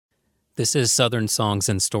This is Southern Songs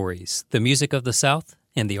and Stories, the music of the South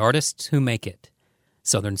and the artists who make it.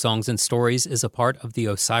 Southern Songs and Stories is a part of the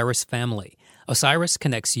Osiris family. Osiris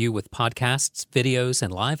connects you with podcasts, videos,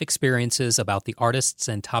 and live experiences about the artists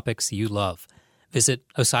and topics you love. Visit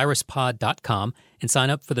osirispod.com and sign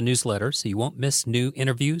up for the newsletter so you won't miss new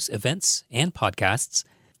interviews, events, and podcasts.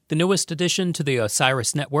 The newest addition to the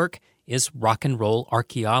Osiris Network is Rock and Roll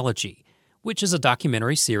Archaeology, which is a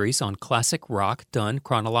documentary series on classic rock done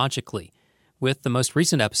chronologically, with the most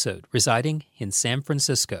recent episode residing in San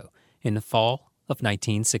Francisco in the fall of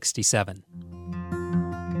 1967.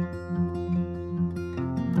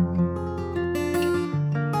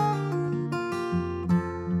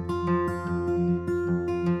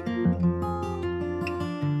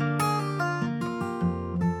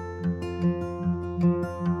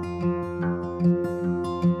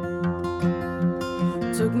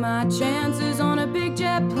 Took my chances on a big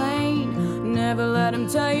jet plane. Never let them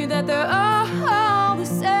tell you that they're all the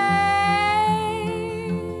same.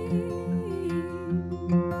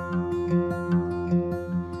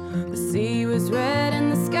 The sea was red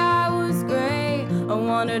and the sky was gray. I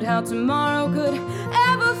wondered how tomorrow could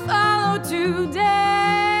ever follow today.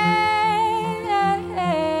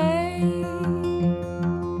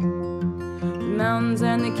 The mountains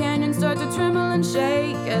and the canyons start to tremble and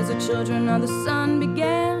shake as the children of the sun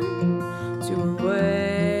began to awake.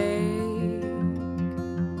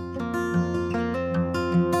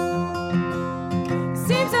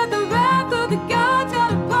 Seems that the wrath of the gods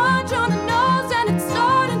got a punch on the nose and it's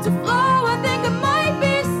starting to flow. I think I might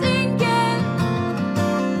be sinking.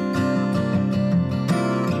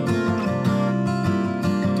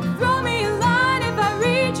 Throw me a line if I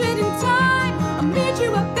reach it in time. I'll meet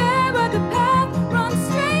you up there where the path runs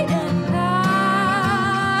straight and high.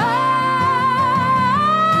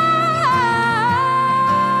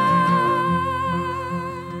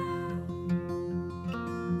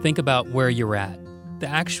 Think about where you're at, the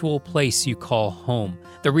actual place you call home,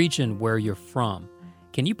 the region where you're from.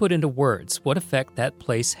 Can you put into words what effect that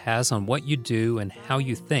place has on what you do and how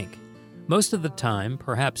you think? Most of the time,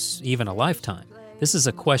 perhaps even a lifetime, this is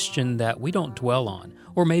a question that we don't dwell on,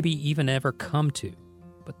 or maybe even ever come to.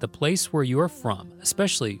 But the place where you're from,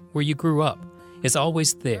 especially where you grew up, is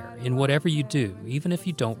always there in whatever you do, even if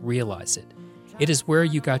you don't realize it. It is where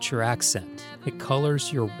you got your accent. It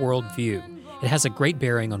colors your worldview. It has a great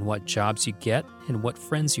bearing on what jobs you get and what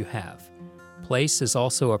friends you have. Place is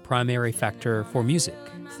also a primary factor for music.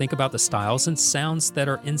 Think about the styles and sounds that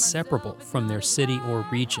are inseparable from their city or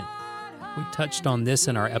region. We touched on this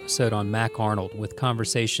in our episode on Mac Arnold with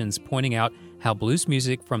conversations pointing out how blues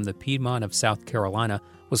music from the Piedmont of South Carolina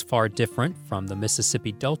was far different from the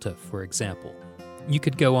Mississippi Delta, for example. You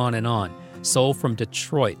could go on and on. Soul from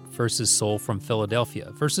Detroit versus soul from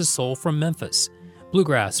Philadelphia versus soul from Memphis.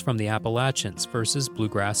 Bluegrass from the Appalachians versus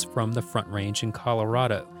bluegrass from the Front Range in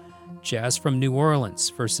Colorado. Jazz from New Orleans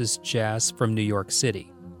versus jazz from New York City.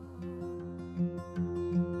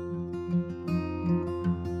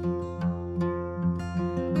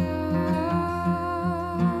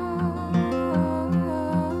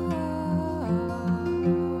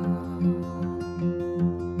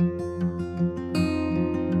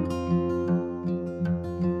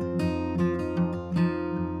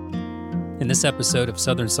 In this episode of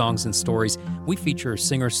Southern Songs and Stories, we feature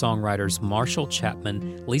singer-songwriters Marshall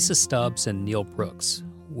Chapman, Lisa Stubbs, and Neil Brooks,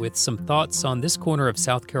 with some thoughts on this corner of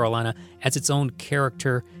South Carolina as its own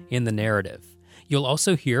character in the narrative. You'll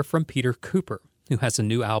also hear from Peter Cooper, who has a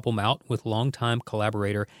new album out with longtime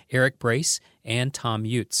collaborator Eric Brace and Tom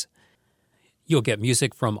Utes. You'll get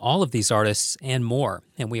music from all of these artists and more,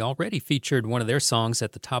 and we already featured one of their songs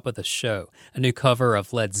at the top of the show, a new cover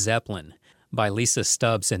of Led Zeppelin by Lisa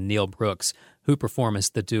Stubbs and Neil Brooks, who perform as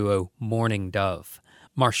the duo Morning Dove.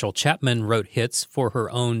 Marshall Chapman wrote hits for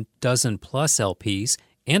her own dozen-plus LPs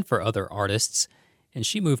and for other artists, and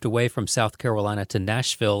she moved away from South Carolina to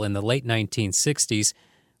Nashville in the late 1960s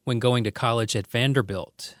when going to college at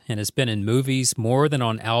Vanderbilt, and has been in movies more than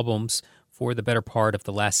on albums for the better part of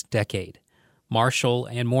the last decade. Marshall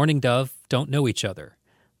and Morning Dove don't know each other.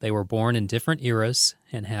 They were born in different eras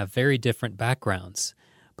and have very different backgrounds,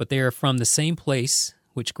 but they are from the same place,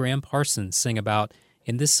 which Graham Parsons sang about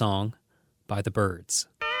in this song by the Byrds.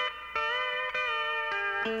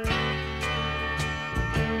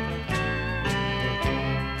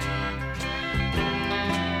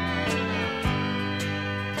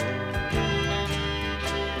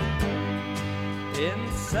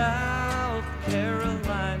 In South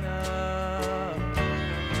Carolina,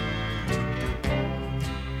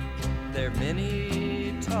 there are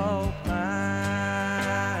many tall pines.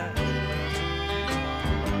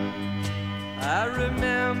 I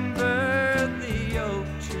remember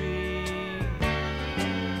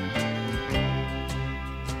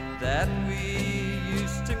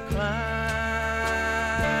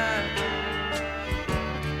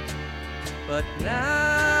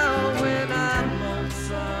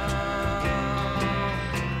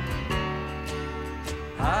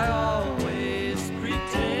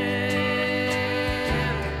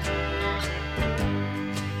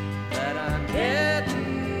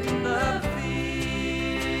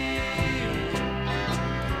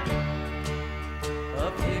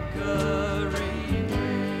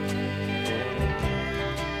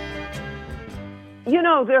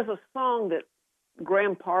there's a song that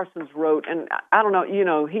Graham Parsons wrote, and I don't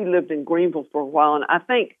know, he lived in Greenville for a while, and I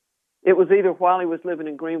think it was either while he was living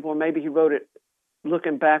in Greenville or maybe he wrote it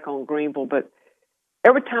looking back on Greenville. But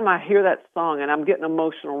every time I hear that song, and I'm getting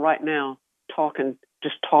emotional right now talking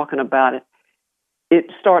about it, it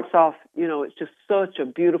starts off, it's just such a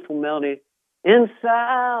beautiful melody. In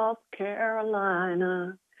South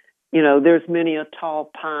Carolina, there's many a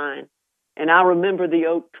tall pine. And I remember the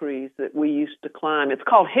oak trees that we used to climb. It's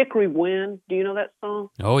called Hickory Wind. Do you know that song?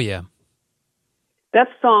 Oh, yeah. That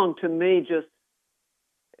song to me just,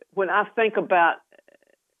 when I think about,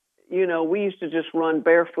 we used to just run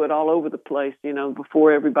barefoot all over the place,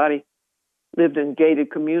 before everybody lived in gated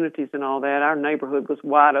communities and all that. Our neighborhood was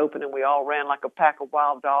wide open and we all ran like a pack of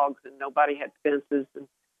wild dogs and nobody had fences and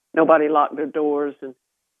nobody locked their doors.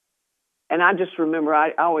 And I just remember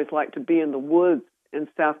I always liked to be in the woods in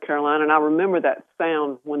South Carolina, and I remember that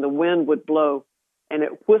sound when the wind would blow and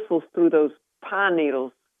it whistles through those pine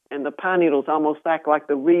needles, and the pine needles almost act like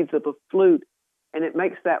the reeds of a flute, and it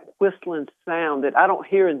makes that whistling sound that I don't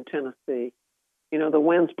hear in Tennessee. The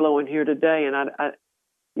wind's blowing here today, and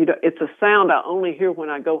it's a sound I only hear when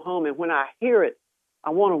I go home, and when I hear it,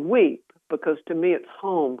 I want to weep because to me it's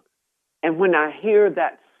home. And when I hear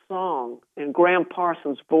that song and Graham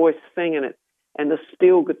Parsons' voice singing it and the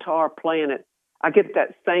steel guitar playing it, I get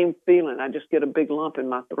that same feeling. I just get a big lump in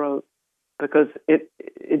my throat because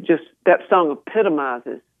that song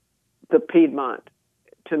epitomizes the Piedmont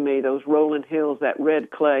to me, those rolling hills, that red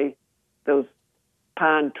clay, those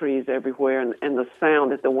pine trees everywhere, and the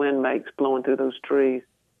sound that the wind makes blowing through those trees.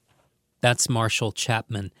 That's Marshall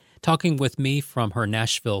Chapman talking with me from her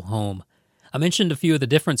Nashville home. I mentioned a few of the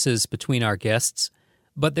differences between our guests,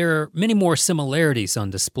 but there are many more similarities on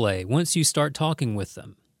display once you start talking with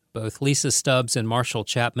them. Both Lisa Stubbs and Marshall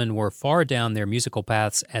Chapman were far down their musical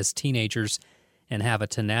paths as teenagers and have a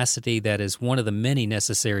tenacity that is one of the many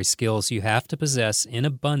necessary skills you have to possess in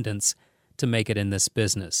abundance to make it in this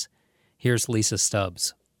business. Here's Lisa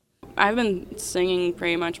Stubbs. I've been singing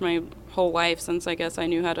pretty much my whole life since I guess I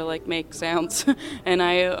knew how to make sounds, and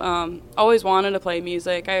I always wanted to play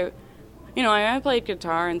music. I played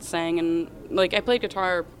guitar and sang, and I played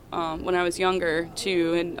guitar when I was younger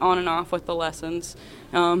too, and on and off with the lessons.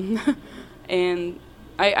 And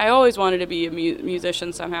I always wanted to be a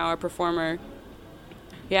musician somehow, a performer.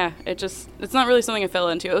 Yeah, it's not really something I fell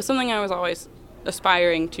into. It was something I was always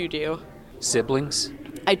aspiring to do. Siblings?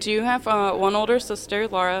 I do have one older sister,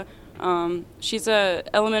 Laura. She's a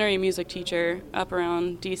elementary music teacher up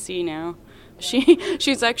around D.C. now.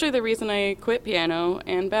 She's actually the reason I quit piano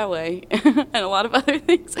and ballet and a lot of other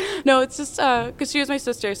things. No, it's just because she was my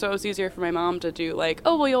sister, so it was easier for my mom to do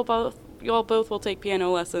you'll both will take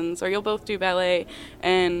piano lessons, or you'll both do ballet.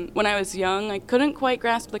 And when I was young, I couldn't quite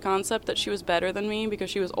grasp the concept that she was better than me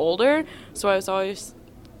because she was older. So I was always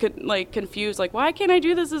confused, why can't I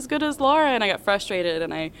do this as good as Laura? And I got frustrated,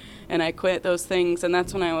 and I quit those things. And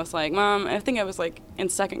that's when I was like, Mom, I think I was in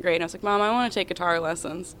second grade. And I was like, Mom, I want to take guitar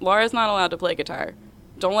lessons. Laura's not allowed to play guitar.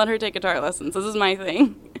 Don't let her take guitar lessons. This is my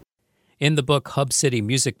thing. In the book Hub City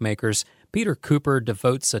Music Makers, Peter Cooper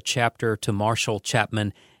devotes a chapter to Marshall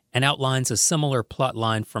Chapman and outlines a similar plot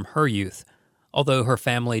line from her youth. Although her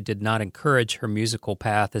family did not encourage her musical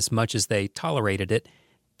path as much as they tolerated it,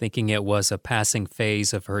 thinking it was a passing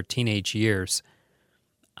phase of her teenage years.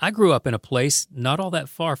 I grew up in a place not all that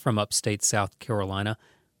far from upstate South Carolina,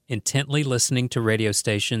 intently listening to radio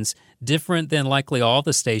stations different than likely all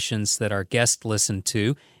the stations that our guest listened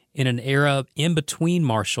to, in an era in between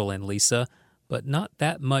Marshall and Lisa, but not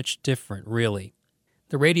that much different, really.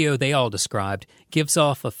 The radio they all described gives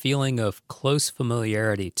off a feeling of close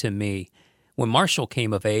familiarity to me. When Marshall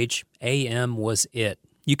came of age, AM was it.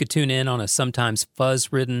 You could tune in on a sometimes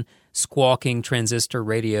fuzz-ridden, squawking transistor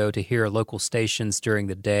radio to hear local stations during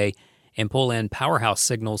the day and pull in powerhouse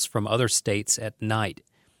signals from other states at night.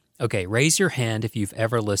 Okay, raise your hand if you've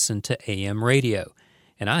ever listened to AM radio.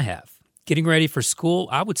 And I have. Getting ready for school,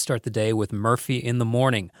 I would start the day with Murphy in the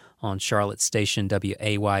Morning on Charlotte station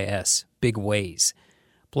WAYS, Big Ways,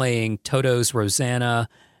 playing Toto's Rosanna,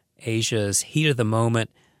 Asia's Heat of the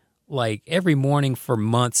Moment, every morning for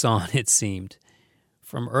months on, it seemed.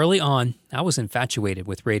 From early on, I was infatuated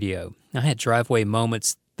with radio. I had driveway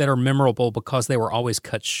moments that are memorable because they were always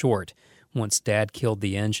cut short once Dad killed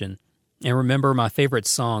the engine, and remember my favorite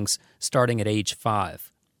songs starting at age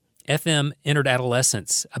 5. FM entered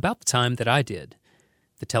adolescence about the time that I did.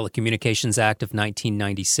 The Telecommunications Act of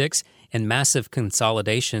 1996 and massive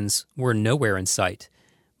consolidations were nowhere in sight,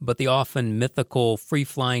 but the often mythical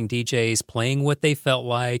free-flying DJs playing what they felt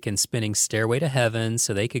like and spinning Stairway to Heaven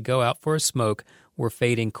so they could go out for a smoke were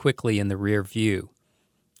fading quickly in the rear view.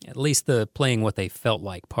 at least the playing what they felt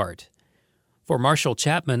like part. For Marshall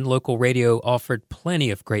Chapman, local radio offered plenty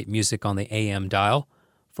of great music on the AM dial.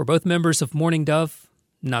 For both members of Morning Dove,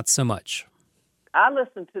 not so much. I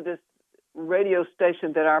listened to this radio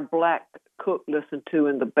station that our black cook listened to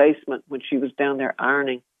in the basement when she was down there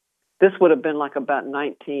ironing. This would have been like about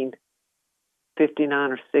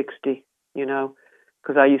 1959 or 60, you know,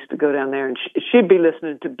 because I used to go down there and she'd be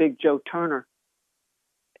listening to Big Joe Turner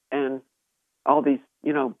and all these,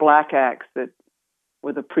 you know, black acts that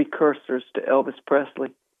were the precursors to Elvis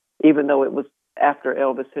Presley, even though it was after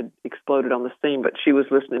Elvis had exploded on the scene. But she was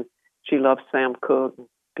listening. She loved Sam Cooke and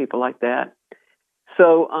people like that.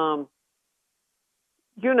 So,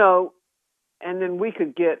 you know, and then we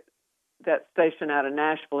could get that station out of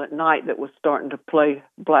Nashville at night that was starting to play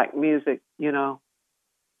black music, you know,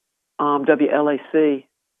 WLAC.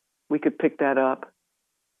 We could pick that up.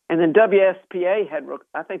 And then WSPA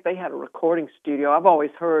I think they had a recording studio. I've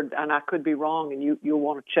always heard, and I could be wrong, and you'll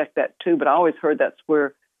want to check that too, but I always heard that's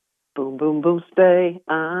where Boom, Boom, Boom, Stay,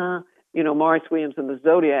 you know, Maurice Williams and the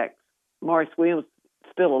Zodiacs. Maurice Williams,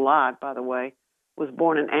 still alive, by the way, was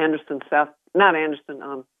born in Lancaster,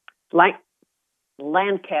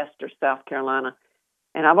 South Carolina.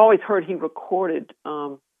 And I've always heard he recorded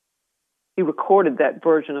that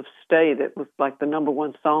version of Stay that was like the number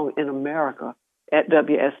one song in America at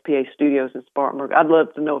WSPA Studios in Spartanburg. I'd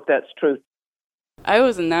love to know if that's true. I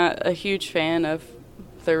was not a huge fan of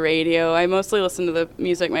the radio. I mostly listened to the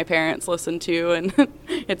music my parents listened to, and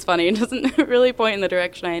it's funny, it doesn't really point in the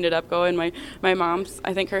direction I ended up going. My mom's,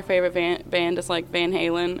 I think her favorite band is like Van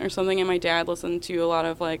Halen or something, and my dad listened to a lot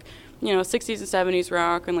of like, you know, 60s and 70s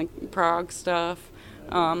rock and like prog stuff.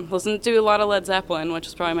 Listened to a lot of Led Zeppelin, which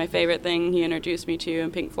is probably my favorite thing he introduced me to,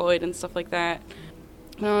 and Pink Floyd and stuff like that.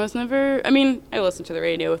 No, I was never, I mean, I listened to the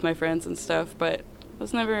radio with my friends and stuff, but I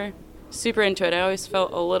was never super into it. I always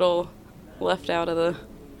felt a little left out of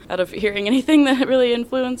hearing anything that really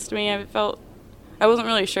influenced me. I wasn't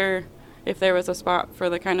really sure if there was a spot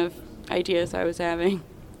for the kind of ideas I was having.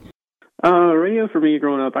 Radio for me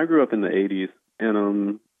growing up, I grew up in the 80s,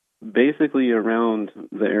 and basically around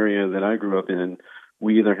the area that I grew up in,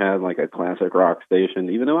 we either had like a classic rock station,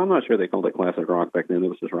 even though I'm not sure they called it classic rock back then, it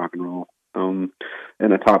was just rock and roll, and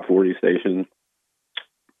a top 40 station,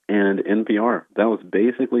 and NPR. That was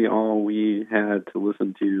basically all we had to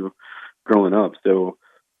listen to growing up. So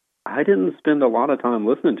I didn't spend a lot of time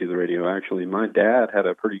listening to the radio, actually. My dad had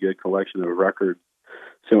a pretty good collection of records,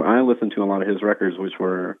 so I listened to a lot of his records, which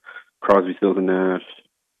were Crosby, Stills and Nash,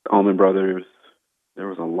 Allman Brothers. There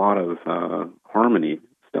was a lot of harmony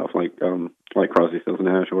stuff, like Crosby, Stills and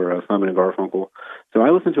Nash, or Simon and Garfunkel. So I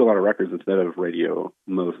listened to a lot of records instead of radio,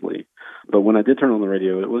 mostly. But when I did turn on the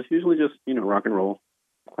radio, it was usually just, you know, rock and roll,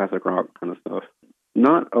 classic rock kind of stuff.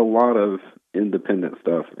 Not a lot of independent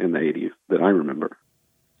stuff in the 80s that I remember.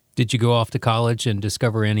 Did you go off to college and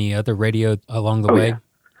discover any other radio along the way? Yeah.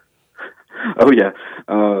 Oh, yeah.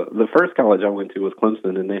 The first college I went to was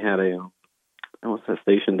Clemson, and they had what's that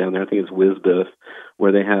station down there? I think it's WizBiff,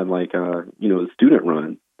 where they had like a student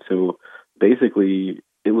run. So basically,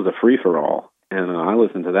 it was a free for all, and I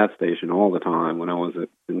listened to that station all the time when I was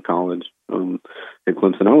in college at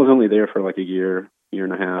Clemson. I was only there for like a year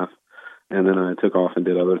and a half, and then I took off and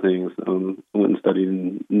did other things. Went and studied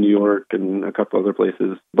in New York and a couple other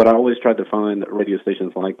places. But I always tried to find radio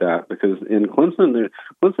stations like that because in Clemson,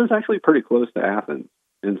 Clemson's actually pretty close to Athens.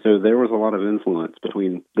 And so there was a lot of influence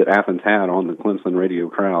that Athens had on the Clemson radio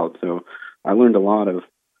crowd. So I learned a lot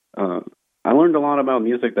about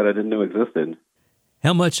music that I didn't know existed.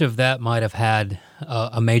 How much of that might have had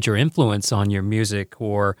a major influence on your music,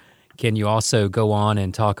 or can you also go on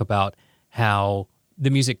and talk about how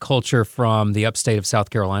the music culture from the upstate of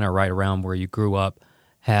South Carolina, right around where you grew up,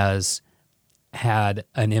 has had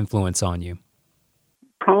an influence on you?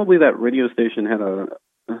 Probably that radio station had a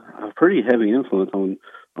pretty heavy influence on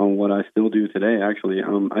what I still do today, actually.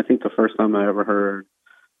 I think the first time I ever heard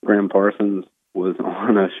Graham Parsons was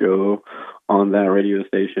on a show on that radio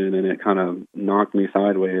station, and it kind of knocked me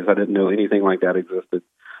sideways. I didn't know anything like that existed.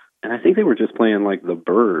 And I think they were just playing like the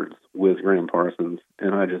Byrds with Graham Parsons.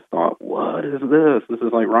 And I just thought, what is this? This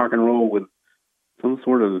is like rock and roll with some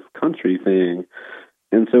sort of country thing.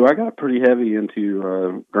 And so I got pretty heavy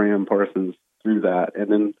into Graham Parsons through that.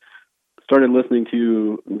 And then started listening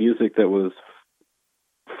to music that was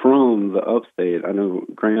from the upstate. I know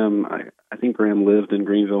Graham, I think Graham lived in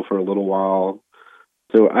Greenville for a little while.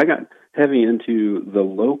 So I got heavy into the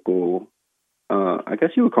local, I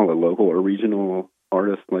guess you would call it local or regional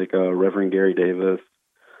artists like Reverend Gary Davis.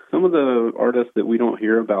 Some of the artists that we don't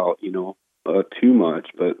hear about, too much,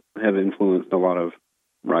 but have influenced a lot of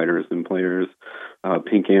writers and players.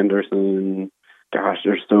 Pink Anderson. Gosh,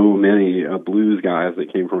 there's so many blues guys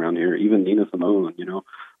that came from around here. Even Nina Simone,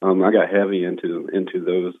 I got heavy into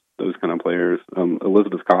those kind of players.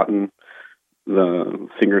 Elizabeth Cotton, the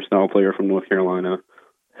fingerstyle player from North Carolina,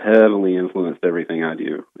 heavily influenced everything I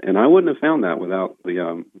do. And I wouldn't have found that without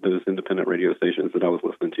the those independent radio stations that I was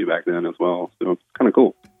listening to back then as well. So it's kind of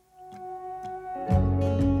cool.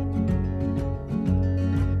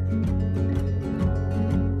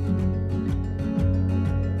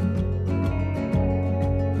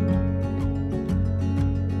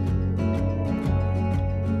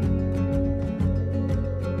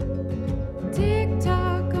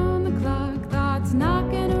 Tick-tock on the clock, thoughts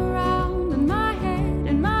knocking around in my head,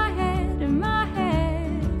 in my head, in my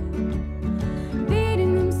head,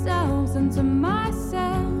 beating themselves into my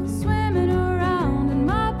cells, swimming around in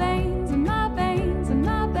my veins, in my veins, in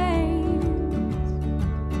my veins,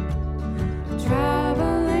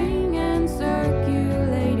 traveling and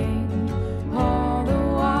circulating, all the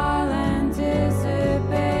while anticipating.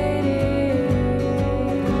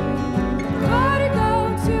 Gotta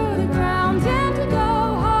go to the ground and to go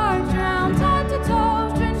hard, drowned head to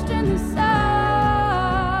toe, drenched in the sound.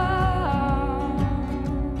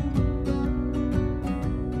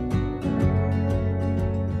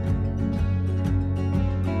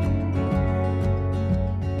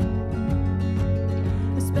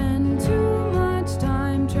 I spend too much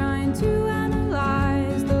time trying to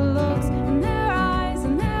analyze the looks in their eyes,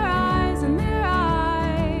 in their eyes, in their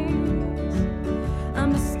eyes.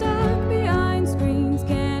 I'm stuck behind screens,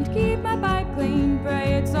 can't keep my pipe clean.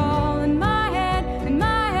 Pray it's all in my head, in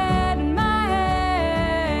my head, in my head.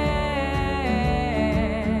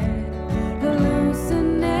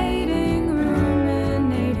 Hallucinating,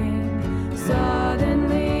 ruminating,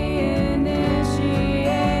 suddenly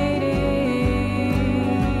initiating.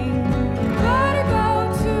 Gotta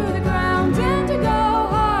go to the ground and to go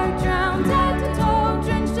hard, drowned head to toe,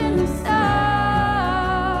 drenched in the sound.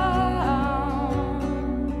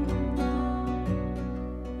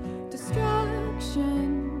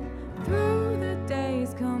 Destruction through the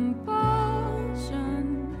day's compulsion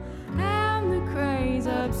and the craze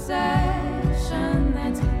obsession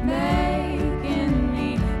that's making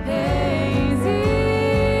me hazy.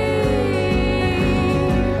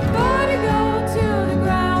 Gotta go to the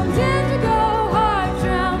ground and to go hard,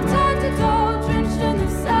 drowned head to toe, drenched in the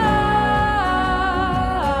sound.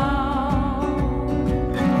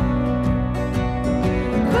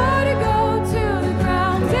 Gotta go to the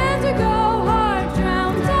ground and to go hard,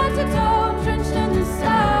 drowned head to toe, drenched in the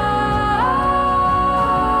sound.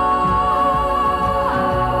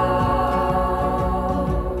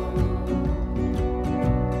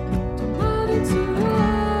 Wanted to hold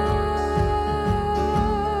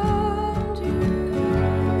you.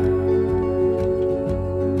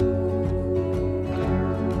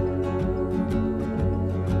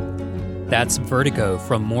 That's Vertigo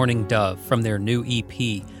from Morning Dove from their new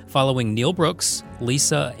EP, following Neil Brooks,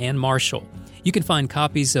 Lisa, and Marshall. You can find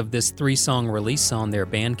copies of this 3-song release on their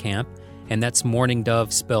Bandcamp, and that's Morning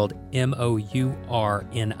Dove spelled Mourning.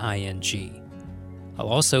 I'll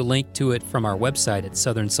also link to it from our website at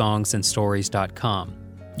southernsongsandstories.com.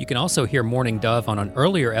 You can also hear Morning Dove on an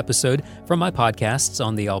earlier episode from my podcasts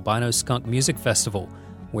on the Albino Skunk Music Festival,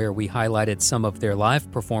 where we highlighted some of their live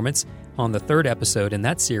performance on the 3rd episode in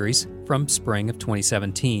that series from spring of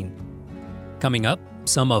 2017. Coming up,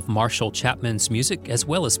 some of Marshall Chapman's music as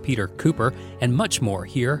well as Peter Cooper and much more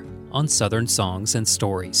here on Southern Songs and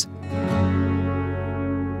Stories.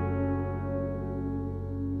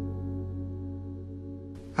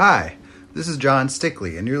 Hi, this is John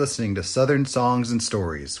Stickley, and you're listening to Southern Songs and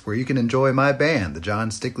Stories, where you can enjoy my band, the John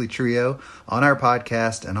Stickley Trio, on our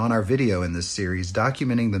podcast and on our video in this series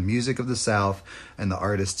documenting the music of the South and the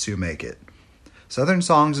artists who make it. Southern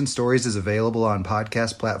Songs and Stories is available on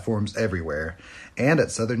podcast platforms everywhere and at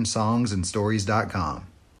southernsongsandstories.com.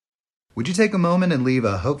 Would you take a moment and leave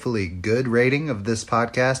a hopefully good rating of this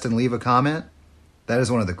podcast and leave a comment? That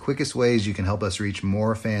is one of the quickest ways you can help us reach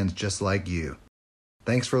more fans just like you.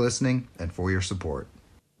 Thanks for listening and for your support.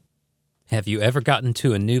 Have you ever gotten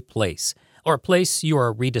to a new place, or a place you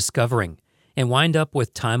are rediscovering, and wind up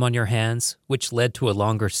with time on your hands, which led to a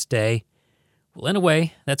longer stay? Well, in a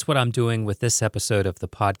way, that's what I'm doing with this episode of the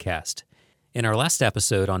podcast. In our last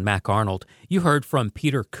episode on Mac Arnold, you heard from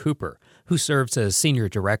Peter Cooper, who serves as senior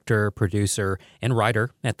director, producer, and writer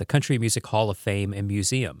at the Country Music Hall of Fame and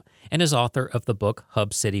Museum, and is author of the book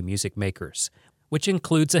Hub City Music Makers, which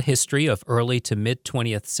includes a history of early to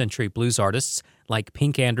mid-20th century blues artists like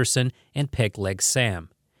Pink Anderson and Peg Leg Sam.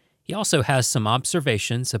 He also has some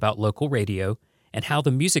observations about local radio and how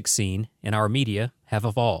the music scene and our media have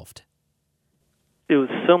evolved. It was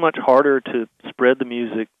so much harder to spread the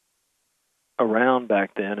music around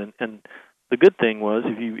back then, and the good thing was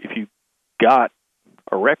if you got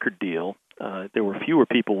a record deal, there were fewer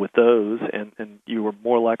people with those, and you were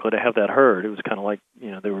more likely to have that heard. It was kind of like,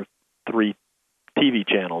 there were 3 TV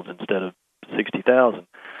channels instead of 60,000.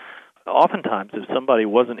 Oftentimes, if somebody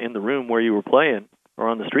wasn't in the room where you were playing or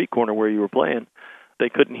on the street corner where you were playing, they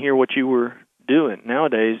couldn't hear what you were doing.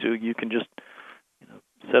 Nowadays, you can just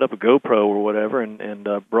set up a GoPro or whatever and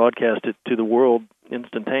broadcast it to the world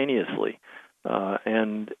instantaneously.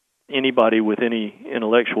 And anybody with any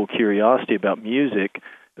intellectual curiosity about music,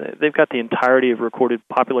 they've got the entirety of recorded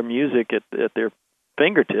popular music at their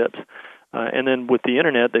fingertips. And then with the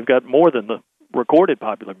Internet, they've got more than the recorded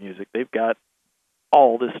popular music. They've got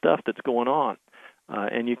all this stuff that's going on.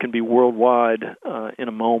 And you can be worldwide in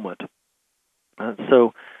a moment.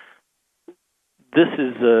 So this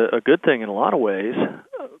is a good thing in a lot of ways,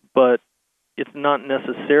 but it's not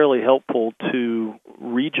necessarily helpful to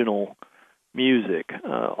regional music.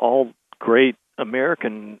 All great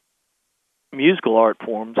American musical art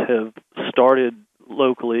forms have started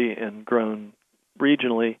locally and grown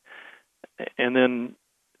regionally, and then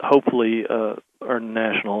hopefully are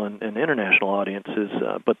national and international audiences.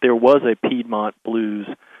 But there was a Piedmont blues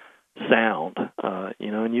sound,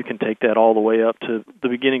 and you can take that all the way up to the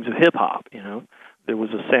beginnings of hip-hop. There was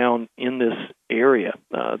a sound in this area.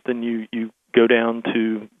 Then you go down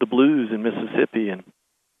to the blues in Mississippi and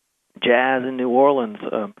jazz in New Orleans.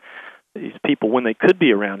 These people, when they could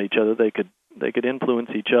be around each other, they could influence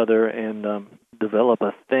each other and develop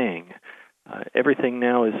a thing. Everything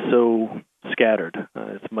now is so scattered.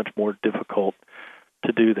 It's much more difficult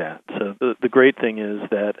to do that. So the great thing is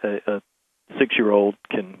that a 6-year-old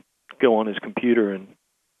can go on his computer and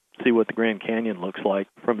see what the Grand Canyon looks like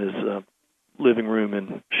from his living room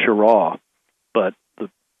in Cheraw. But the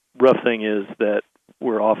rough thing is that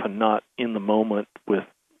we're often not in the moment with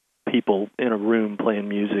people in a room playing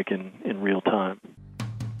music in real time.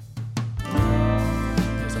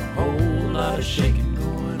 There's a whole lot of shaking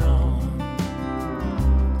going on,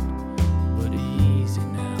 but easy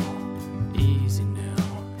now, easy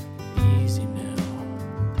now, easy now.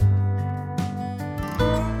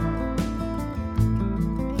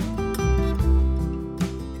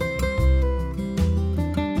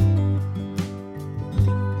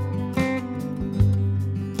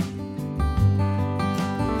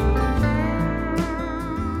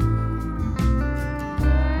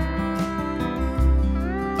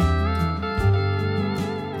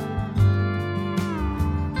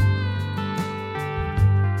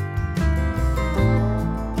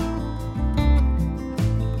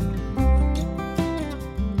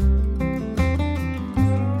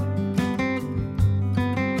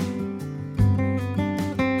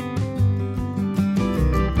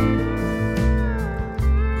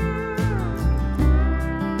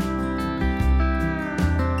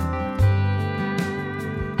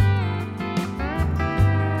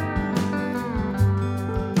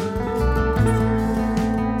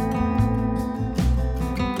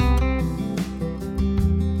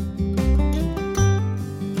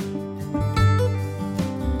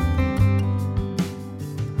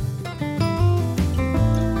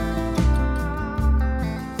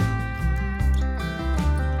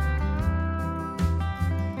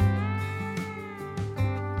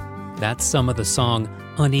 That's some of the song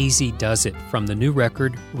Uneasy Does It from the new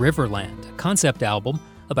record Riverland, a concept album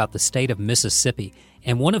about the state of Mississippi,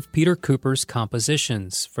 and one of Peter Cooper's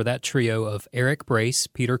compositions for that trio of Eric Brace,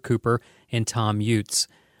 Peter Cooper, and Tom Utes.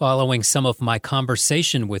 Following some of my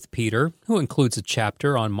conversation with Peter, who includes a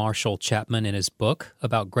chapter on Marshall Chapman in his book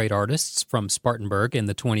about great artists from Spartanburg in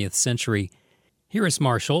the 20th century, here is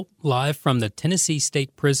Marshall, live from the Tennessee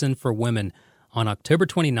State Prison for Women on October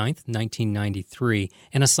 29th, 1993,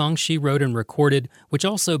 and a song she wrote and recorded, which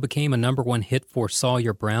also became a #1 hit for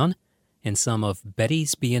Sawyer Brown, and some of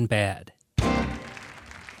Betty's Bein' Bad.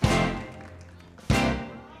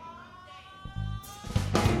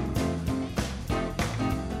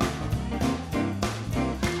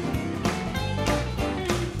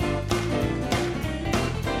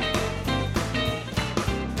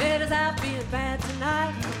 Betty's out being bad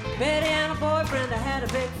tonight. Betty and her boyfriend had a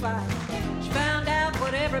big fight. She found out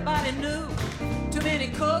what everybody knew. Too many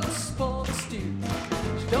cooks spoiled the stew.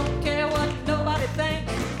 She don't care what nobody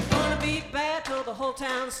thinks. Gonna be bad till the whole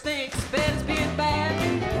town stinks. Betty's being bad.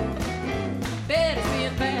 Betty's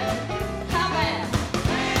being bad. How bad?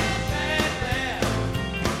 Bad, bad, bad.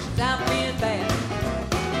 She's out being bad.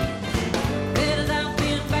 Betty's out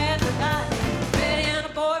being bad tonight. Betty and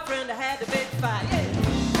her boyfriend had a big fight. Yeah.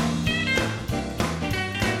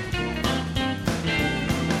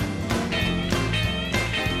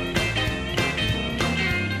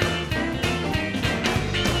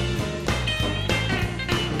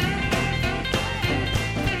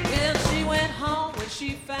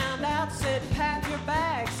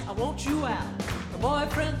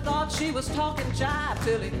 she was talking jive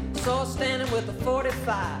till he saw her standing with a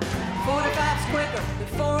 45. 45's quicker than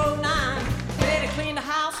 409. Betty cleaned the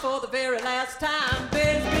house for the very last time.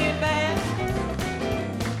 Betty's being bad.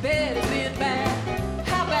 Betty's being bad.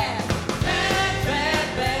 How bad? Bad,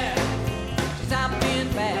 bad, bad. She's out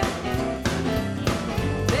being bad.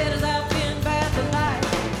 Betty's out being bad tonight.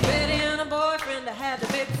 Betty and her boyfriend had a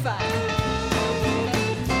big fight.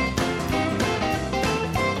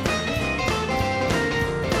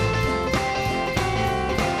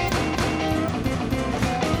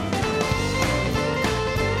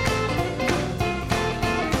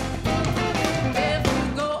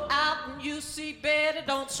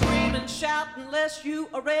 Don't scream and shout unless you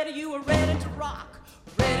are ready to rock,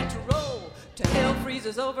 ready to roll, till hell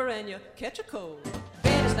freezes over and you catch a cold.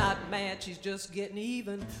 Betty's not mad, she's just getting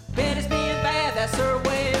even. Betty's being bad, that's her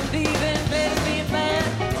way of leaving. Betty's being bad,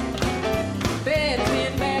 Betty's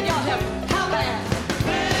being bad. Y'all help me, how bad?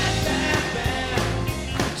 Bad, bad,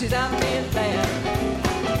 bad. She's out being bad.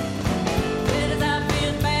 Betty's out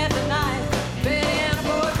being bad tonight. Betty and her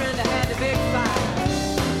boyfriend had the big fight.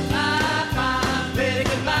 Betty,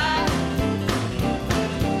 goodbye.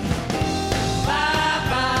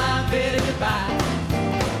 Bye-bye, Betty, goodbye.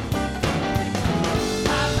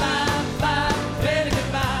 Bye-bye, Betty,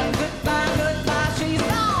 goodbye. Goodbye, goodbye, she's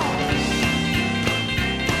gone.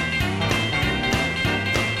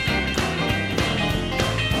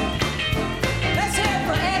 Let's hear it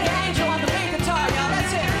for Eddie Angel on the lead guitar, y'all.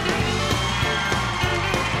 Let's hear it.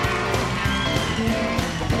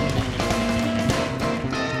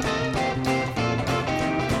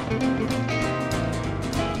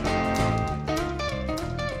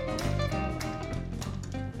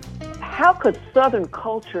 How could Southern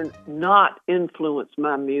culture not influence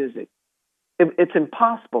my music? It's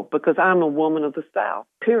impossible because I'm a woman of the South,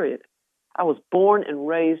 period. I was born and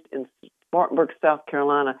raised in Spartanburg, South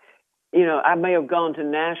Carolina. You know, I may have gone to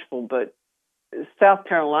Nashville, but South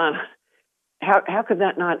Carolina, how could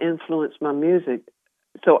that not influence my music?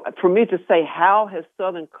 So for me to say, how has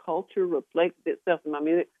Southern culture reflected itself in my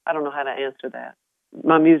music, I don't know how to answer that.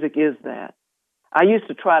 My music is that. I used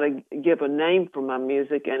to try to give a name for my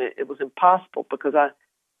music, and it was impossible because I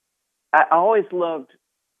always loved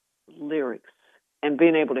lyrics and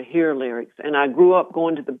being able to hear lyrics. And I grew up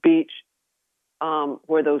going to the beach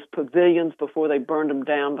where those pavilions, before they burned them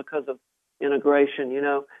down because of integration, you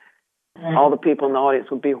know, all the people in the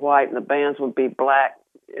audience would be white and the bands would be black,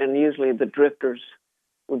 and usually the Drifters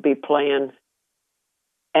would be playing.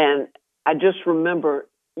 And I just remember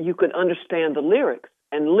you could understand the lyrics.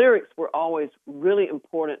 And lyrics were always really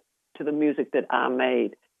important to the music that I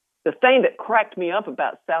made. The thing that cracked me up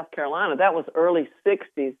about South Carolina, that was early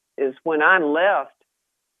 60s, is when I left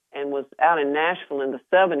and was out in Nashville in the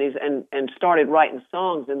 70s and started writing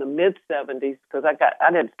songs in the mid-70s, because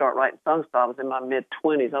I didn't start writing songs until I was in my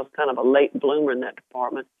mid-20s. I was kind of a late bloomer in that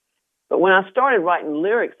department. But when I started writing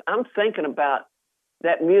lyrics, I'm thinking about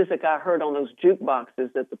that music I heard on those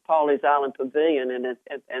jukeboxes at the Pawleys Island Pavilion and at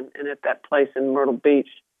that place in Myrtle Beach.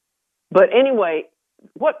 But anyway,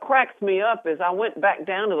 what cracks me up is I went back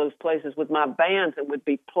down to those places with my bands and would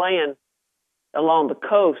be playing along the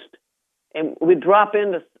coast, and we'd drop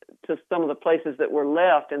into some of the places that were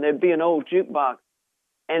left, and there'd be an old jukebox.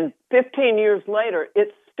 And 15 years later,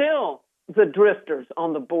 it's still the Drifters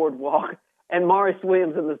on the boardwalk and Maurice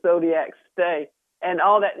Williams and the Zodiacs Stay. And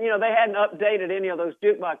all that, you know, they hadn't updated any of those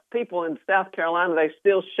jukebox people in South Carolina. They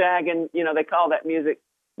still shagging, you know, they call that music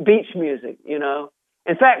beach music, you know.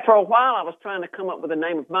 In fact, for a while I was trying to come up with a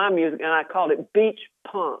name of my music, and I called it beach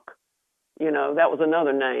punk. You know, that was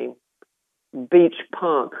another name, beach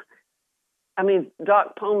punk. I mean,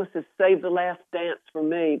 Doc Pomus's Save the Last Dance for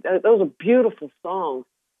me. Those are beautiful songs.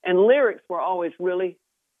 And lyrics were always really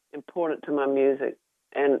important to my music.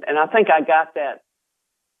 And I think I got that.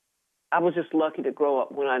 I was just lucky to grow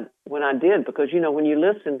up when I did, because, you know, when you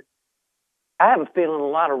listen, I have a feeling a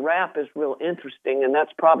lot of rap is real interesting, and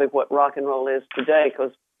that's probably what rock and roll is today,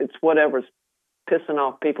 because it's whatever's pissing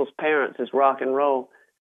off people's parents is rock and roll.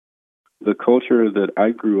 The culture that I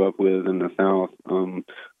grew up with in the South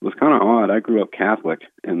was kind of odd. I grew up Catholic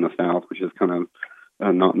in the South, which is kind of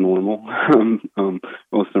not normal. I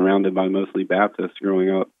was surrounded by mostly Baptists growing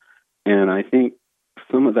up, and I think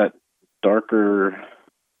some of that darker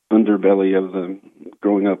underbelly of the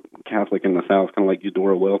growing up Catholic in the South, kind of like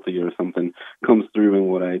Eudora Welty or something, comes through in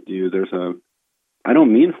what I do. I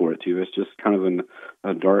don't mean for it to. It's just kind of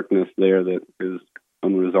a darkness there that is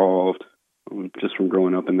unresolved just from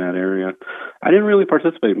growing up in that area. I didn't really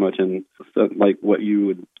participate much in like what you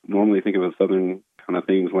would normally think of as Southern kind of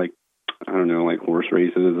things, like, I don't know, like horse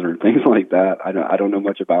races or things like that. I don't know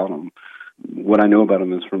much about them. what I know about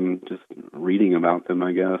them is from just reading about them,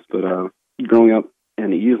 I guess. But growing up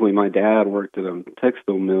in Easley, my dad worked at a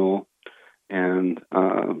textile mill, and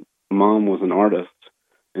Mom was an artist.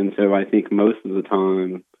 And so I think most of the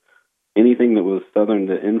time, anything that was Southern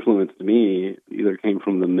that influenced me either came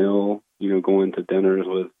from the mill, going to dinners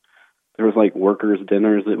with, there was like workers'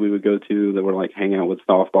 dinners that we would go to that were like hang out with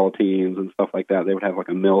softball teams and stuff like that. They would have like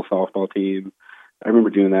a mill softball team. I remember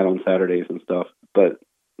doing that on Saturdays and stuff, but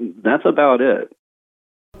that's about it.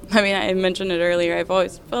 I mean, I mentioned it earlier. I've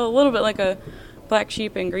always felt a little bit like a black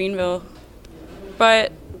sheep in Greenville,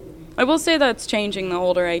 but I will say that's changing the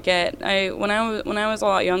older I get. When I was a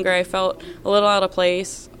lot younger, I felt a little out of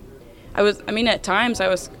place. At times I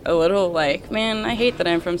was a little like, man, I hate that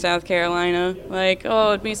I'm from South Carolina. Like, oh,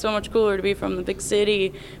 it'd be so much cooler to be from the big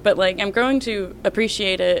city. But like, I'm growing to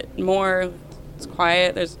appreciate it more. It's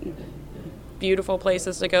quiet. There's beautiful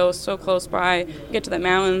places to go so close by. Get to the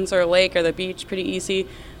mountains or a lake or the beach pretty easy.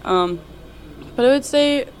 But I would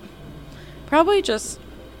say probably just,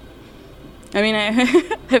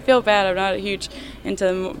 I feel bad. I'm not huge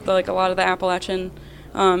into like a lot of the Appalachian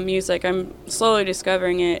music. I'm slowly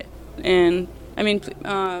discovering it. And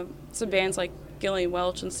some bands like Gilly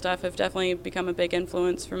Welch and stuff have definitely become a big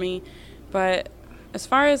influence for me. But as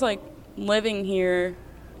far as like living here,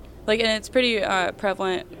 and it's pretty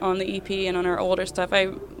prevalent on the EP and on our older stuff.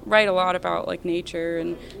 I write a lot about like nature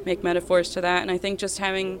and make metaphors to that. And I think just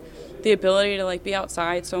having the ability to like be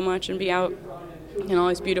outside so much and be out in all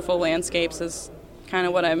these beautiful landscapes is kind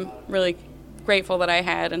of what I'm really grateful that I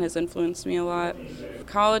had and has influenced me a lot.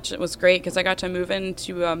 College was great because I got to move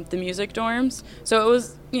into the music dorms. So it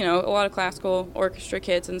was, a lot of classical orchestra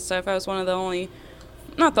kids and stuff. I was one of the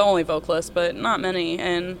not the only vocalist, but not many.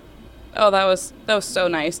 And that was so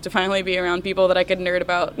nice to finally be around people that I could nerd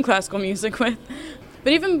about classical music with.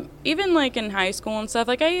 But even like in high school and stuff,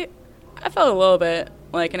 like I felt a little bit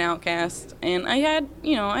like an outcast. And I had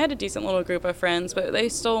a decent little group of friends, but they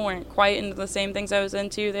still weren't quite into the same things I was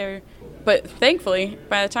into. But thankfully,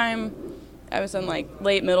 by the time I was in like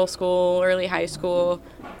late middle school, early high school,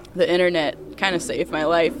 the internet kind of saved my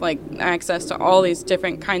life, like access to all these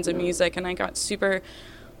different kinds of music. And I got super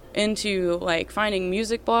into like finding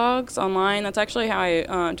music blogs online. That's actually how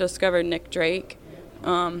I discovered Nick Drake.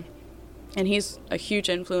 And he's a huge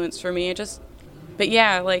influence for me.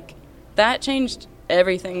 Like that changed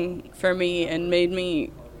everything for me and made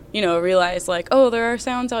me, realize like, oh, there are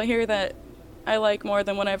sounds out here that I like more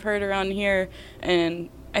than what I've heard around here. And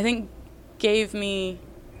I think gave me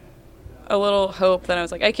a little hope that I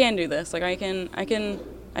was like, I can do this. Like I can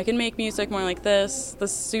make music more like this.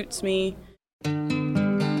 This suits me.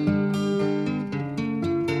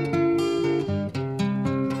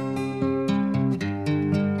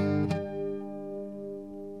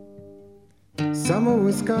 Summer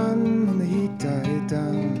was gone and the heat died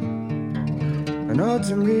down, and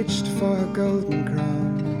autumn reached for her golden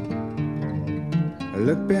crown. I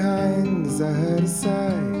looked behind as I heard a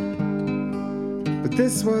sigh, but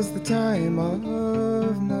this was the time of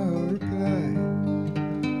no reply.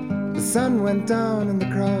 The sun went down and the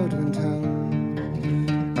crowd went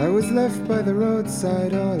home. I was left by the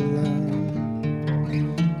roadside all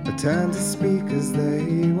alone. I turned to speak as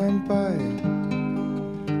they went by,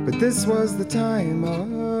 but this was the time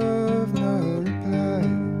of no reply.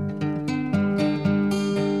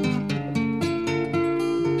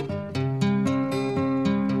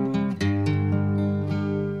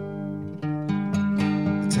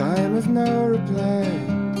 The time of no reply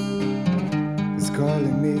is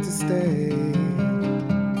calling me to stay.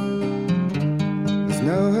 There's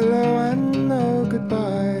no hello and no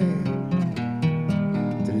goodbye.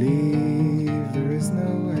 To leave there is no way.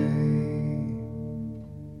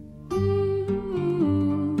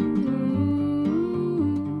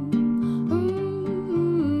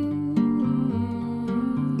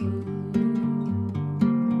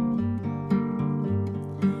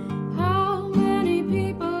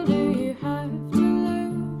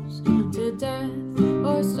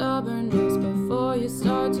 Stubbornness before you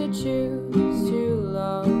start to choose to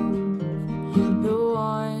love.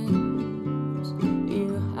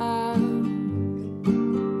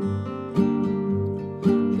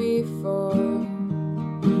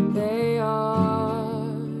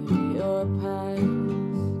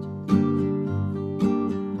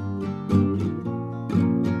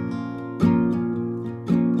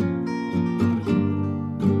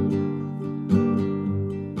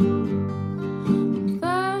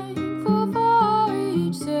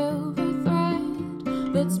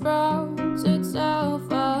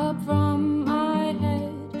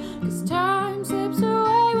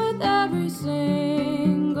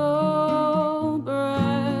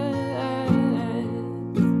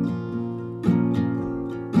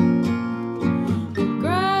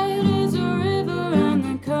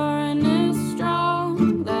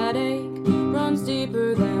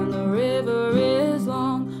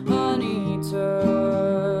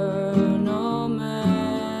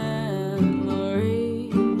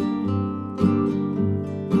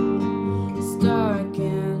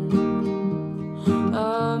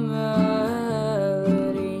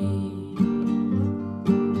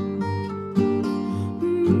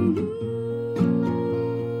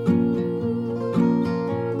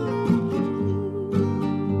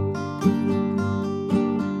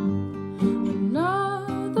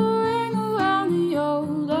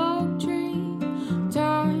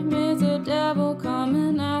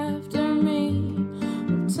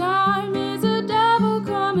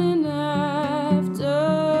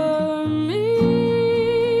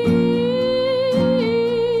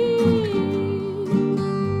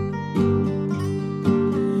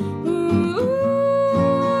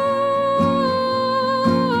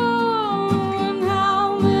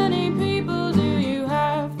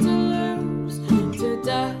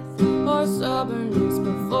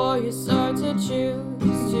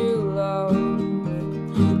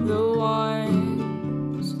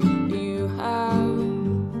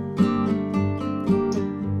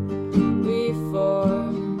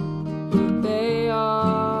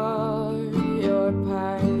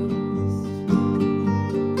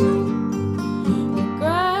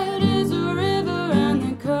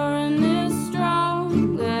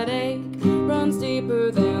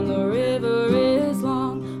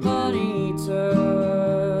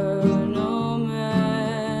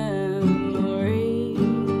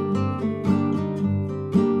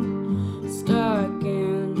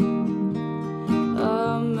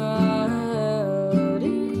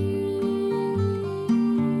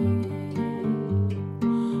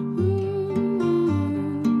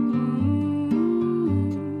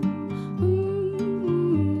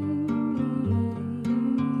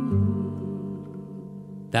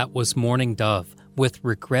 That was Morning Dove with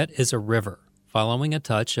Regret is a River, following a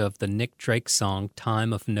touch of the Nick Drake song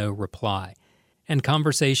Time of No Reply, and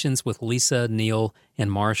conversations with Lisa, Neil, and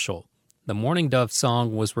Marshall. The Morning Dove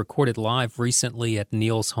song was recorded live recently at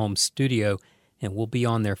Neil's home studio and will be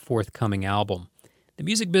on their forthcoming album. The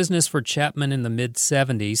music business for Chapman in the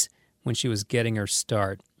mid-'70s, when she was getting her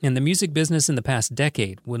start, and the music business in the past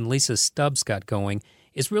decade, when Lisa Stubbs got going,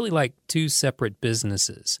 is really like two separate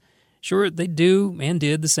businesses. Sure, they do and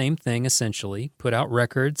did the same thing essentially, put out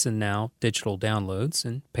records and now digital downloads,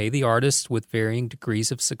 and pay the artists with varying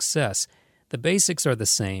degrees of success. The basics are the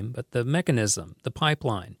same, but the mechanism, the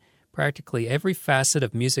pipeline, practically every facet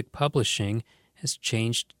of music publishing has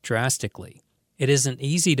changed drastically. It isn't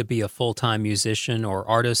easy to be a full-time musician or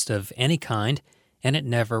artist of any kind, and it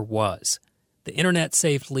never was. The internet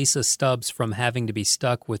saved Lisa Stubbs from having to be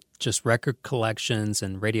stuck with just record collections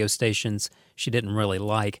and radio stations she didn't really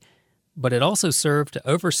like, but it also served to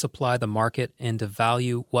oversupply the market and to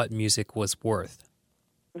value what music was worth.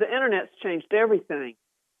 The internet's changed everything.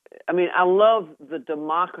 I mean, I love the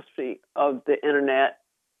democracy of the internet.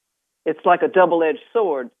 It's like a double-edged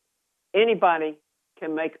sword. Anybody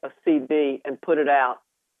can make a CD and put it out.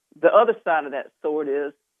 The other side of that sword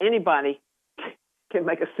is anybody can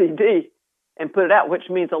make a CD and put it out, which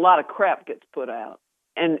means a lot of crap gets put out.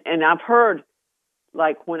 And I've heard,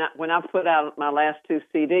 like when I put out my last two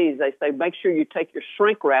CDs, they say, make sure you take your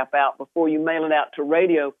shrink wrap out before you mail it out to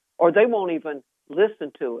radio, or they won't even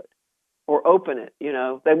listen to it or open it. You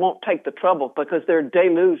know, they won't take the trouble because they're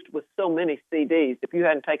deluged with so many CDs. If you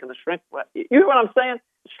hadn't taken the shrink wrap, you know what I'm saying?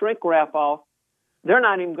 Shrink wrap off, they're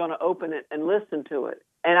not even going to open it and listen to it.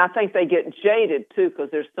 And I think they get jaded too because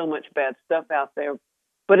there's so much bad stuff out there.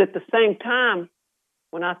 But at the same time,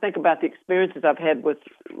 when I think about the experiences I've had with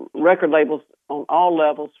record labels on all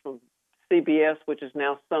levels, from CBS, which is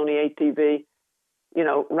now Sony ATV, you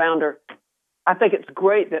know, Rounder, I think it's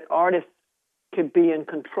great that artists could be in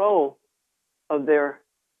control of their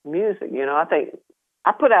music. You know, I think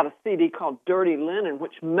I put out a CD called Dirty Linen,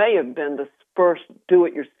 which may have been the first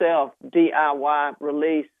do-it-yourself DIY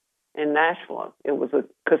release in Nashville. It was a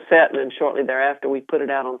cassette, and then shortly thereafter we put it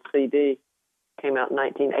out on CD. Came out in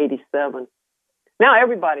 1987. Now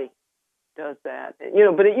everybody does that, you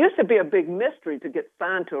know, but it used to be a big mystery to get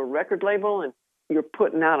signed to a record label, and you're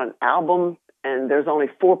putting out an album, and there's only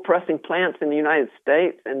 4 pressing plants in the United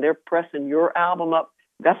States, and they're pressing your album up.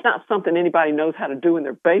 That's not something anybody knows how to do in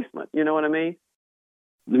their basement. You know what I mean?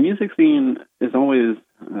 The music scene is always,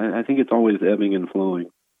 I think it's always ebbing and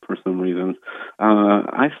flowing for some reason.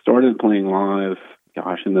 I started playing live,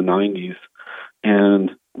 in the 90s,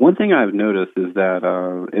 and one thing I've noticed is that,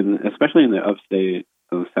 especially in the upstate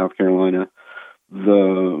of South Carolina,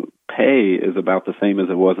 the pay is about the same as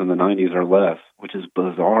it was in the 90s or less, which is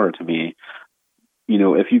bizarre to me. You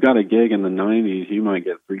know, if you got a gig in the 90s, you might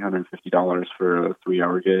get $350 for a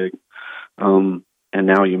 3-hour gig. And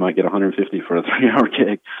now you might get $150 for a 3-hour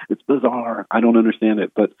gig. It's bizarre. I don't understand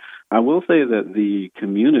it. But I will say that the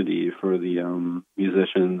community for the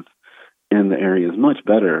musicians in the area is much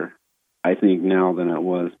better, I think, now than it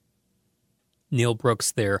was. Neil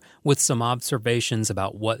Brooks there with some observations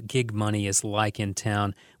about what gig money is like in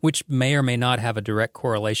town, which may or may not have a direct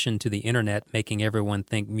correlation to the internet making everyone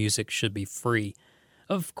think music should be free.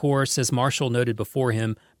 Of course, as Marshall noted before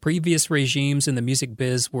him, previous regimes in the music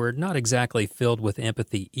biz were not exactly filled with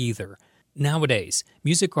empathy either. Nowadays,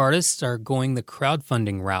 music artists are going the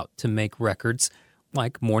crowdfunding route to make records,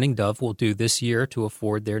 like Morning Dove will do this year to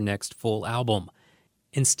afford their next full album.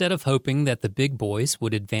 Instead of hoping that the big boys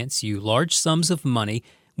would advance you large sums of money,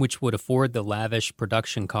 which would afford the lavish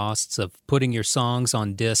production costs of putting your songs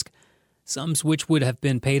on disc, sums which would have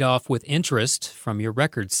been paid off with interest from your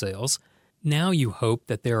record sales, now you hope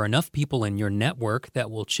that there are enough people in your network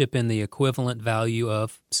that will chip in the equivalent value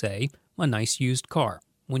of, say, a nice used car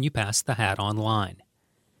when you pass the hat online.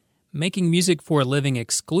 Making music for a living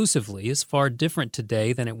exclusively is far different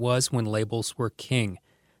today than it was when labels were king.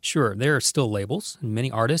 Sure, there are still labels, and many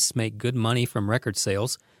artists make good money from record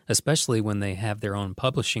sales, especially when they have their own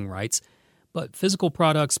publishing rights, but physical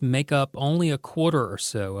products make up only a quarter or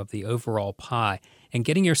so of the overall pie, and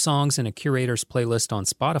getting your songs in a curator's playlist on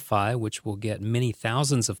Spotify, which will get many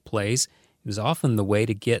thousands of plays, is often the way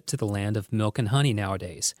to get to the land of milk and honey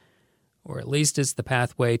nowadays. Or at least it's the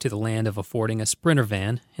pathway to the land of affording a Sprinter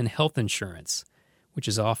van and health insurance, which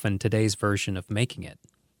is often today's version of making it.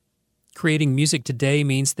 Creating music today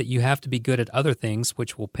means that you have to be good at other things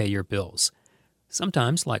which will pay your bills.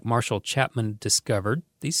 Sometimes, like Marshall Chapman discovered,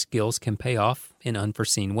 these skills can pay off in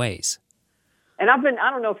unforeseen ways. And I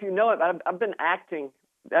don't know if you know it, but I've been acting.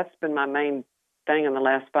 That's been my main thing in the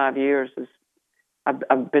last 5 years is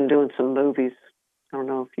I've been doing some movies. I don't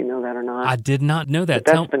know if you know that or not. I did not know that.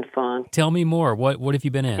 But that's been fun. Tell me more. What have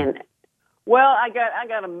you been in? Well, I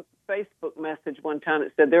got a Facebook message one time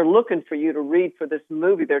that said they're looking for you to read for this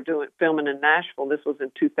movie they're filming in Nashville. This was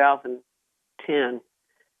in 2010.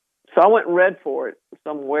 So I went and read for it in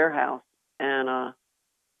some warehouse, and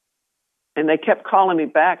they kept calling me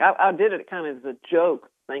back. I did it kind of as a joke,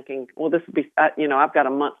 thinking, well, this would be, I've got a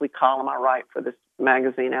monthly column I write for this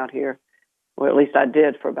magazine out here. Well, at least I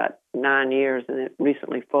did for about 9 years, and it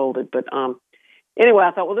recently folded. But anyway,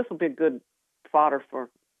 I thought, well, this will be a good fodder for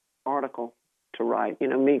article to write.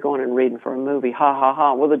 Me going and reading for a movie. Ha, ha,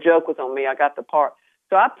 ha. Well, the joke was on me. I got the part.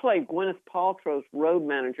 So I played Gwyneth Paltrow's road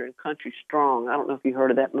manager in Country Strong. I don't know if you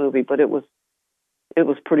heard of that movie, but it was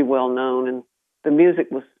pretty well known, and the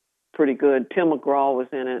music was pretty good. Tim McGraw was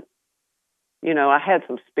in it. I had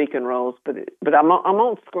some speaking roles, but I'm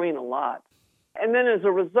on screen a lot. And then as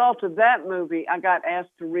a result of that movie, I got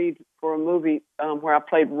asked to read for a movie where I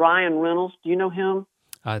played Ryan Reynolds. Do you know him?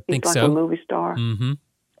 I think He's so. like a movie star. Mm-hmm.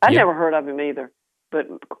 I never heard of him either, but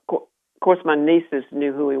of course my nieces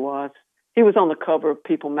knew who he was. He was on the cover of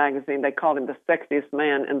People magazine. They called him the sexiest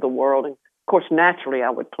man in the world. And of course, naturally, I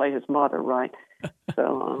would play his mother, right?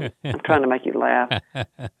 So I'm trying to make you laugh.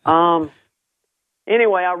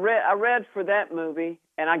 Anyway, I read for that movie,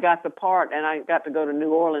 and I got the part, and I got to go to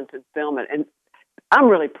New Orleans and film it. And I'm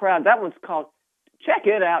really proud. That one's called, check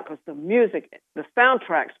it out, because the music, the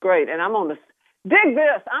soundtrack's great. And I'm on the, dig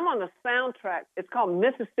this, I'm on the soundtrack. It's called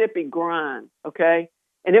Mississippi Grind, okay?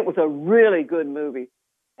 And it was a really good movie.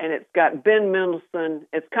 And it's got Ben Mendelsohn.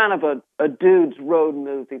 It's kind of a dude's road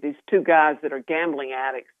movie. These two guys that are gambling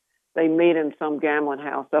addicts, they meet in some gambling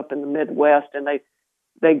house up in the Midwest, and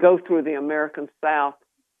they go through the American South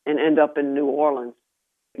and end up in New Orleans.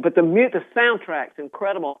 But the soundtrack's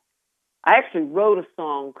incredible. I actually wrote a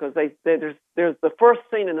song because there's the first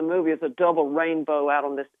scene in the movie is a double rainbow out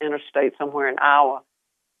on this interstate somewhere in Iowa.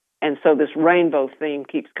 And so this rainbow theme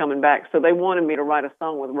keeps coming back. So they wanted me to write a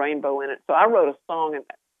song with rainbow in it. So I wrote a song, and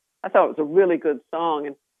I thought it was a really good song.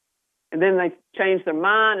 And then they changed their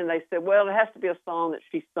mind, and they said, well, it has to be a song that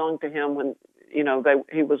she sung to him when, he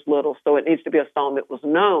was little. So it needs to be a song that was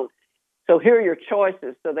known. So here are your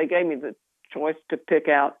choices. So they gave me the choice to pick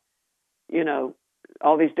out,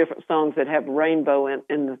 all these different songs that have rainbow in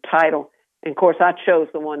the title. And, of course, I chose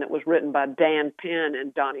the one that was written by Dan Penn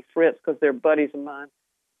and Donnie Fritz because they're buddies of mine.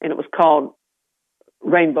 And it was called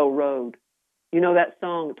Rainbow Road. You know that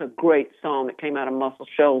song? It's a great song that came out of Muscle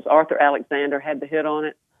Shoals. Arthur Alexander had the hit on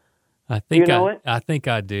it. I think you know it? I think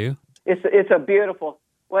I do. It's a beautiful.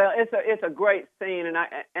 Well, it's a great scene,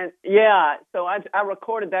 so I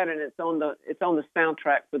recorded that, and it's on the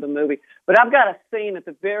soundtrack for the movie. But I've got a scene at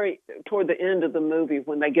toward the end of the movie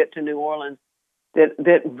when they get to New Orleans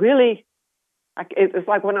that really, it's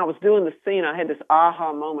like when I was doing the scene, I had this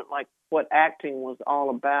aha moment, like what acting was all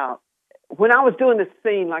about. When I was doing this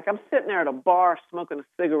scene, like I'm sitting there at a bar smoking a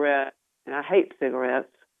cigarette, and I hate cigarettes,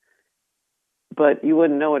 but you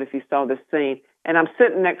wouldn't know it if you saw this scene. And I'm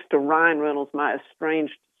sitting next to Ryan Reynolds, my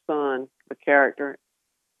estranged son, the character.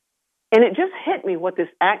 And it just hit me what this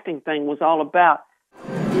acting thing was all about.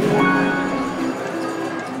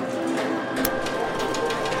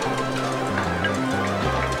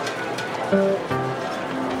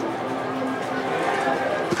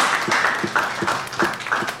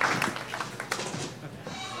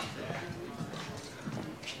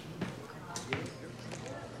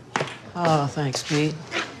 Oh, thanks, Pete.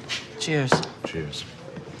 Cheers. Cheers.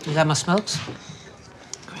 You got my smokes?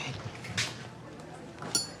 Great.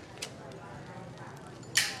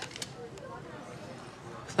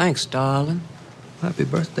 Thanks, darling. Happy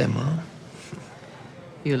birthday, Mom.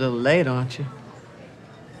 You're a little late, aren't you?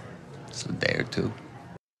 It's a day or two.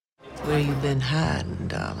 Where you been hiding,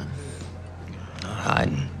 darling? Not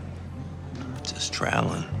hiding. Just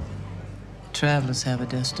traveling. Travelers have a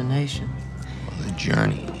destination. Well, the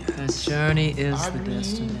journey. The journey is the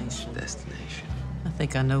destination. Destination. I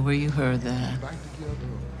think I know where you heard that.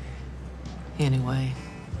 Anyway,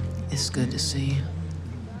 it's good to see you.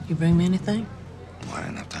 You bring me anything? Well, I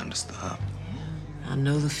didn't have time to stop. I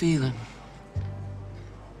know the feeling.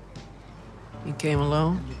 You came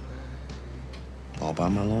alone? All by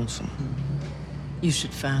my lonesome. You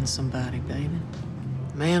should find somebody, baby.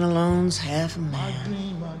 Man alone's half a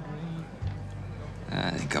man.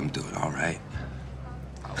 I think I'm doing all right.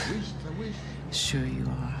 Sure you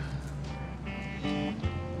are.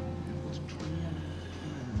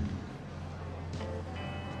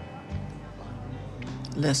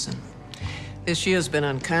 Listen, this year's been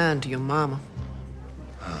unkind to your mama.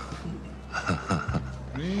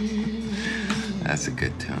 That's a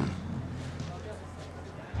good tune.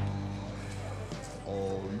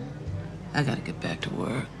 I gotta get back to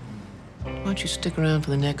work. Why don't you stick around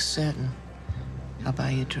for the next set and I'll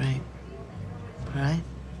buy you a drink. All right?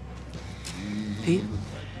 Pete,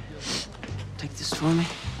 take this for me.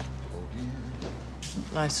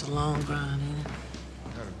 Life's a long grind, ain't it?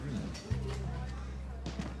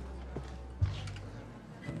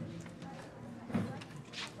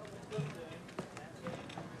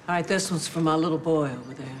 All right, this one's for my little boy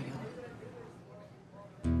over there.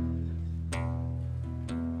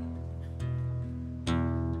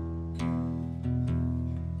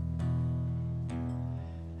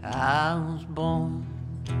 I was born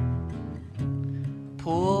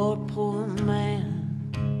poor, poor man.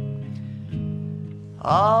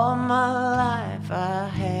 All my life I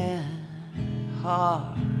had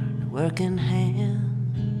hard working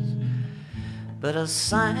hands, but I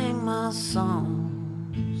sang my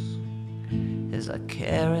songs as I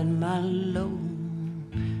carried my load,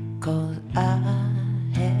 'cause I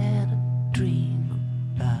had a dream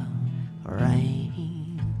about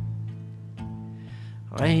rain,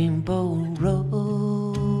 Rainbow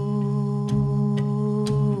Road.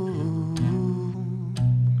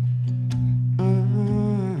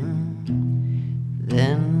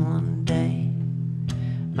 Then one day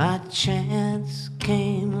my chance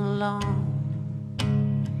came along.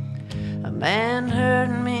 A man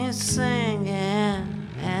heard me singing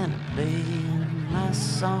and played my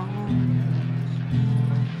songs.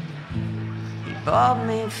 He bought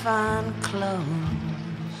me fine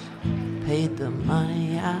clothes, paid the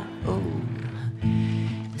money I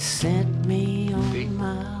owed, sent me on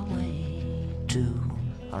my way to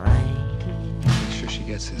rain. Make sure she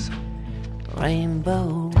gets this.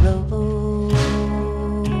 Rainbow Road.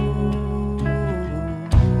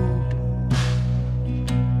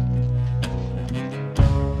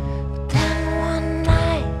 Then one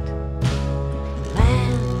night, a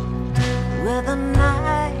man with a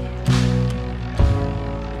knife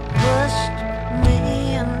pushed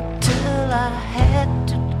me until I had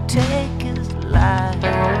to take his life.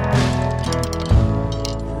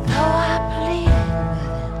 Though I pleaded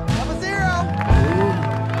with him,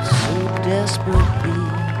 so desperately,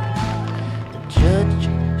 the judge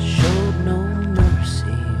showed no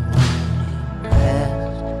mercy when he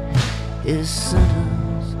passed his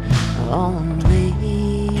sentence on me.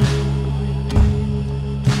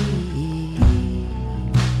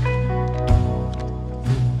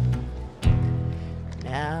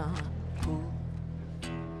 Now,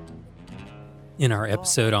 In our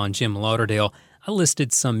episode on Jim Lauderdale, I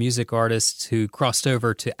listed some music artists who crossed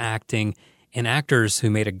over to acting and actors who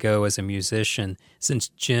made a go as a musician. Since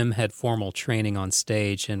Jim had formal training on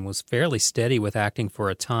stage and was fairly steady with acting for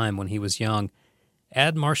a time when he was young,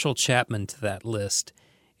 add Marshall Chapman to that list.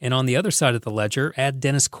 And on the other side of the ledger, add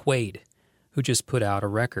Dennis Quaid, who just put out a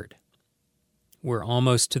record. We're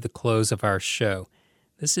almost to the close of our show.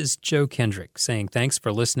 This is Joe Kendrick saying thanks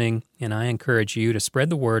for listening, and I encourage you to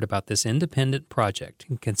spread the word about this independent project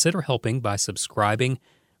and consider helping by subscribing,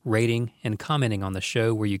 rating, and commenting on the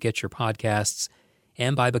show where you get your podcasts,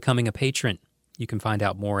 and by becoming a patron. You can find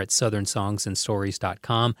out more at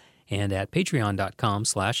southernsongsandstories.com and at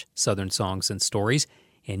patreon.com/southernsongsandstories,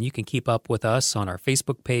 and you can keep up with us on our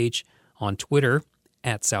Facebook page, on Twitter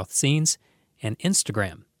at South Scenes, and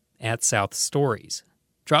Instagram at South Stories.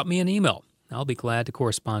 Drop me an email. I'll be glad to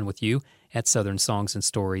correspond with you at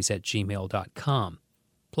southernsongsandstories@gmail.com.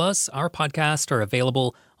 Plus, our podcasts are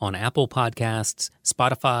available on Apple Podcasts,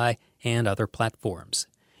 Spotify, and other platforms.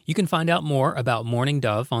 You can find out more about Morning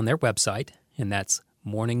Dove on their website, and that's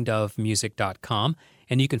morningdovemusic.com,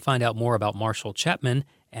 and you can find out more about Marshall Chapman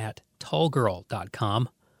at tallgirl.com,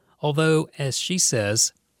 although, as she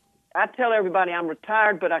says, I tell everybody I'm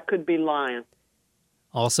retired, but I could be lying.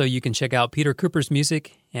 Also, you can check out Peter Cooper's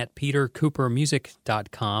music at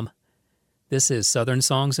petercoopermusic.com. This is Southern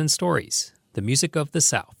Songs and Stories, the music of the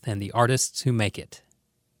South and the artists who make it.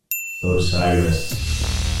 Osiris.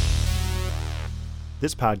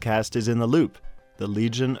 This podcast is in the Loop, the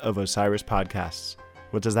Legion of Osiris podcasts.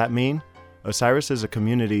 What does that mean? Osiris is a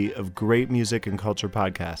community of great music and culture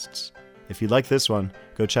podcasts. If you like this one,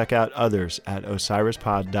 go check out others at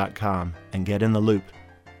osirispod.com and get in the loop.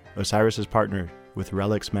 Osiris is partnered with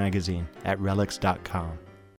Relics Magazine at relics.com.